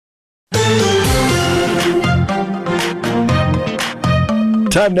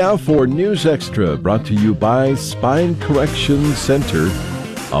Time now for News Extra, brought to you by Spine Correction Center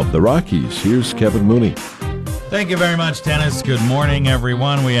of the Rockies. Here's Kevin Mooney. Thank you very much, Dennis. Good morning,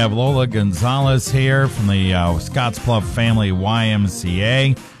 everyone. We have Lola Gonzales here from the Scottsbluff Family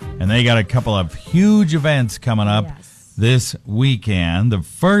YMCA, and they got a couple of huge events coming up this weekend. The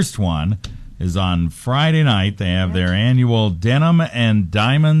first one is on Friday night. They have their annual Denims and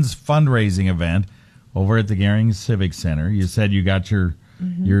Diamonds fundraising event over at the Gering Civic Center. You said you got your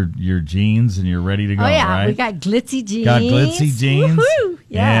jeans and you're ready to go, right? We got glitzy jeans. Got glitzy jeans? Woohoo!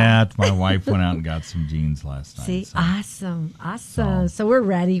 Yeah, my wife went out and got some jeans last night. See, so. awesome. So we're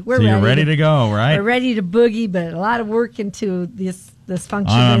ready. You're ready to go, right? We're ready to boogie, but a lot of work into this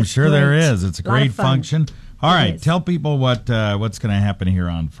function. I'm sure there is. It's a great function. All right, is. tell people what's going to happen here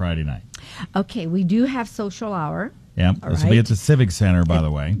on Friday night. Okay, we do have social hour. Yeah, this will be at the Civic Center, by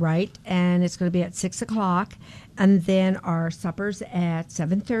the way. Right, and it's going to be at 6 o'clock, and then our supper's at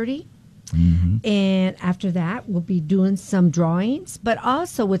 7:30. Mm-hmm. And after that, we'll be doing some drawings. But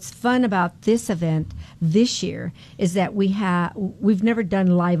also, what's fun about this event this year is that we've never done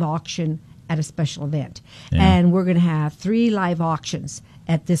live auction at a special event, and we're going to have 3 live auctions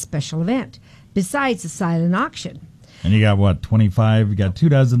at this special event, besides the silent auction. And you got what, 25? You got 2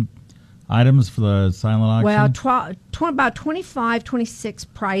 dozen items for the silent auction? Well, about 25, 26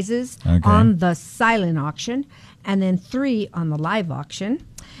 prizes on the silent auction, and then 3 on the live auction.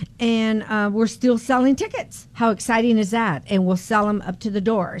 And we're still selling tickets. How exciting is that? And we'll sell them up to the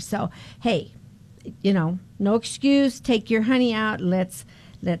door. So, hey, no excuse. Take your honey out. Let's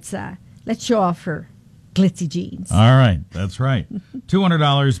show off her glitzy jeans. All right, that's right.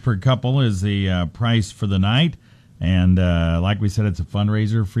 $200 per couple is the price for the night. And like we said, it's a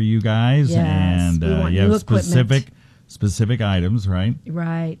fundraiser for you guys. Yes, and you have specific items, right?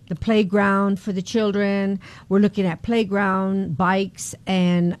 Right. The playground for the children. We're looking at playground, bikes,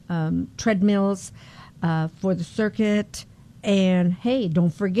 and treadmills for the circuit. And, hey, don't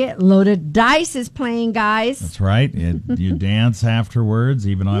forget, Loaded Dice is playing, guys. That's right. You dance afterwards,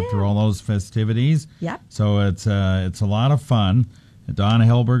 even after all those festivities. Yep. So it's a lot of fun. Don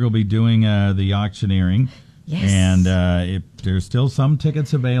Helberg will be doing the auctioneering. Yes. And there's still some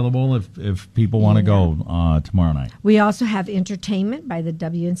tickets available if people want to go tomorrow night. We also have entertainment by the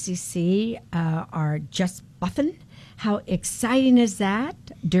WNCC, our Just Buffin'. How exciting is that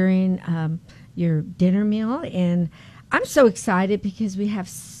during your dinner meal? And I'm so excited because we have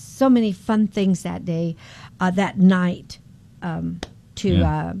so many fun things that day, that night,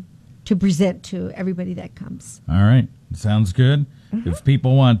 to present to everybody that comes. All right. Sounds good. Mm-hmm. If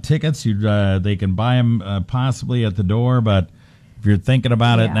people want tickets, they can buy them possibly at the door. But if you're thinking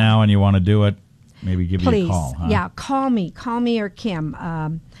about it now and you want to do it, maybe give you a call. Huh? Yeah, call me or Kim.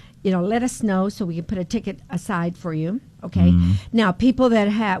 Let us know so we can put a ticket aside for you. Okay. Mm-hmm. Now, people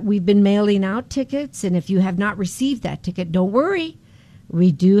that we've been mailing out tickets, and if you have not received that ticket, don't worry.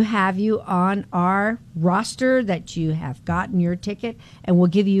 We do have you on our roster that you have gotten your ticket, and we'll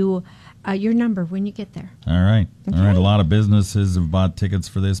give you your number when you get there. All right. Okay. All right. A lot of businesses have bought tickets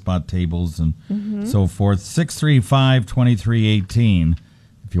for this, bought tables and so forth. 635-2318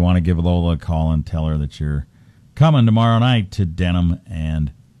 if you want to give Lola a call and tell her that you're coming tomorrow night to Denims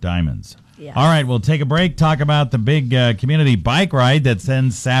and Diamonds. Yes. All right. We'll take a break, talk about the big community bike ride that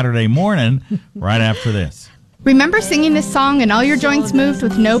ends Saturday morning right after this. Remember singing this song and all your joints moved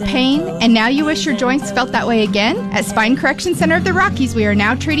with no pain, and now you wish your joints felt that way again? At Spine Correction Center of the Rockies, we are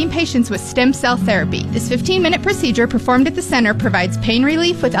now treating patients with stem cell therapy. This 15-minute procedure performed at the center provides pain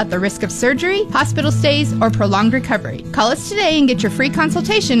relief without the risk of surgery, hospital stays, or prolonged recovery. Call us today and get your free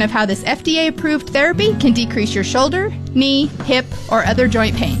consultation of how this FDA-approved therapy can decrease your shoulder, knee, hip, or other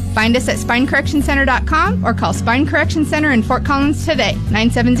joint pain. Find us at spinecorrectioncenter.com or call Spine Correction Center in Fort Collins today,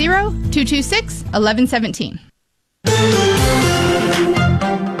 970-226-1117.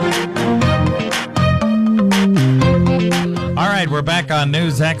 All right, we're back on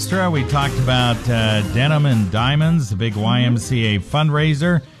News Extra. We talked about Denims and Diamonds, the big YMCA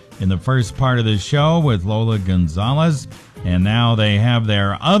fundraiser, in the first part of the show with Lola Gonzales. And now they have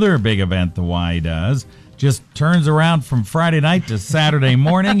their other big event the Y does. Just turns around from Friday night to Saturday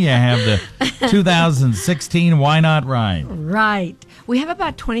morning. You have the 2016 Why Not Ride. Right. We have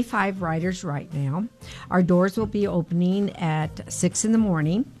about 25 riders right now. Our doors will be opening at 6 in the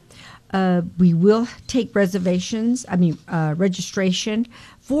morning. We will take registration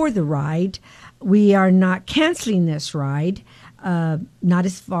for the ride. We are not canceling this ride. Not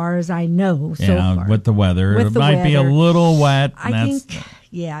as far as I know so far. With the weather. With it the might be a weather. little wet. I think,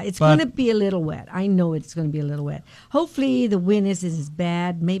 it's going to be a little wet. I know it's going to be a little wet. Hopefully the wind isn't as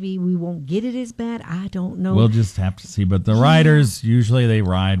bad. Maybe we won't get it as bad. I don't know. We'll just have to see. But the riders, usually they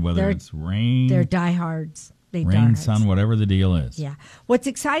ride whether it's rain. They're diehards. Rain, sun, whatever the deal is. Yeah. What's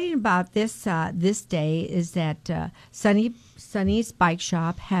exciting about this this day is that Sunny's Bike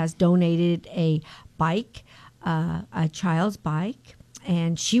Shop has donated a bike, a child's bike,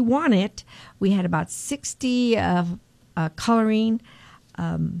 and she won it. We had about 60 coloring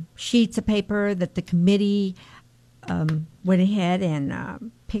sheets of paper that the committee went ahead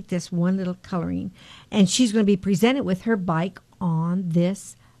and picked this one little coloring, and she's going to be presented with her bike on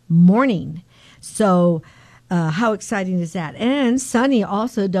this morning. So how exciting is that? And Sunny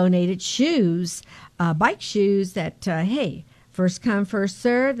also donated shoes, bike shoes that, hey, first come, first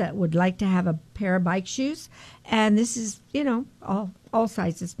serve, that would like to have a pair of bike shoes. And this is, all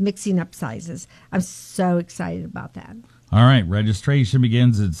sizes, mixing up sizes. I'm so excited about that. All right, registration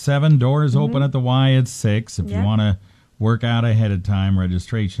begins at 7. Doors open at the Y at 6. If you want to work out ahead of time,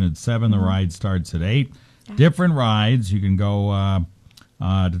 registration at 7. The ride starts at 8. Different rides. You can go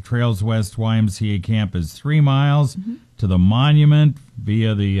to Trails West YMCA Camp is 3 miles. To the Monument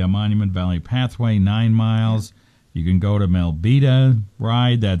via the Monument Valley Pathway, 9 miles. You can go to Melbeta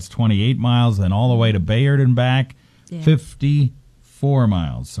ride, that's 28 miles, and all the way to Bayard and back, 54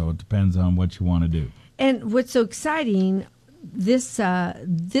 miles. So it depends on what you want to do. And what's so exciting, this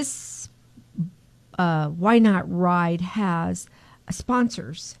Why Not Ride has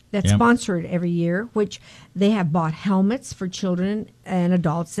sponsors that sponsor it every year, which they have bought helmets for children and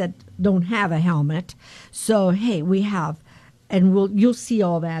adults that don't have a helmet. So, hey, we have, and you'll see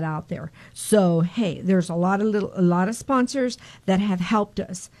all that out there. So, hey, there's a lot of sponsors that have helped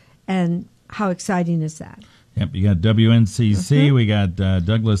us, and how exciting is that? Yep, you got WNCC, we got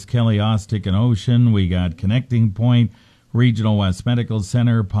Douglas Kelly, Ostick and Ocean, we got Connecting Point, Regional West Medical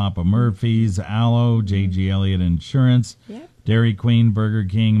Center, Papa Murphy's, Allo, J.G. Elliott Insurance, Dairy Queen, Burger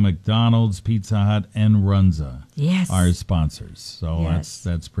King, McDonald's, Pizza Hut, and Runza are sponsors. So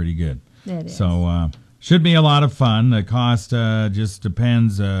that's pretty good. It is. So should be a lot of fun. The cost just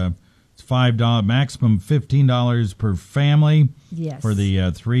depends. It's $5, maximum $15 per family for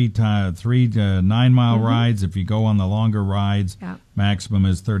the 3 to 9 mile rides. If you go on the longer rides, maximum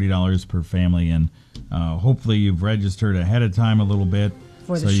is $30 per family. And hopefully you've registered ahead of time a little bit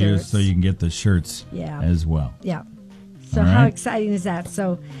for the shirts. So you can get the shirts as well. Yeah. So how exciting is that?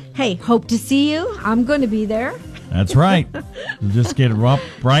 So, hey, hope to see you. I'm going to be there. That's right. You'll just get up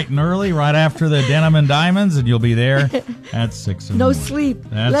bright and early right after the Denims Diamonds, and you'll be there at 6 in the morning. No sleep.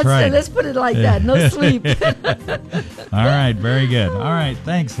 That's right. Let's put it like that. No sleep. All right. Very good. All right.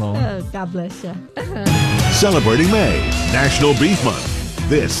 Thanks, Lola. God bless you. Celebrating May, National Beef Month.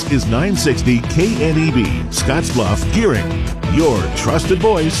 This is 960 KNEB, Scottsbluff, Gering, your trusted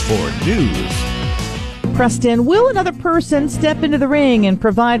voice for news. Preston, will another person step into the ring and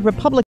provide Republican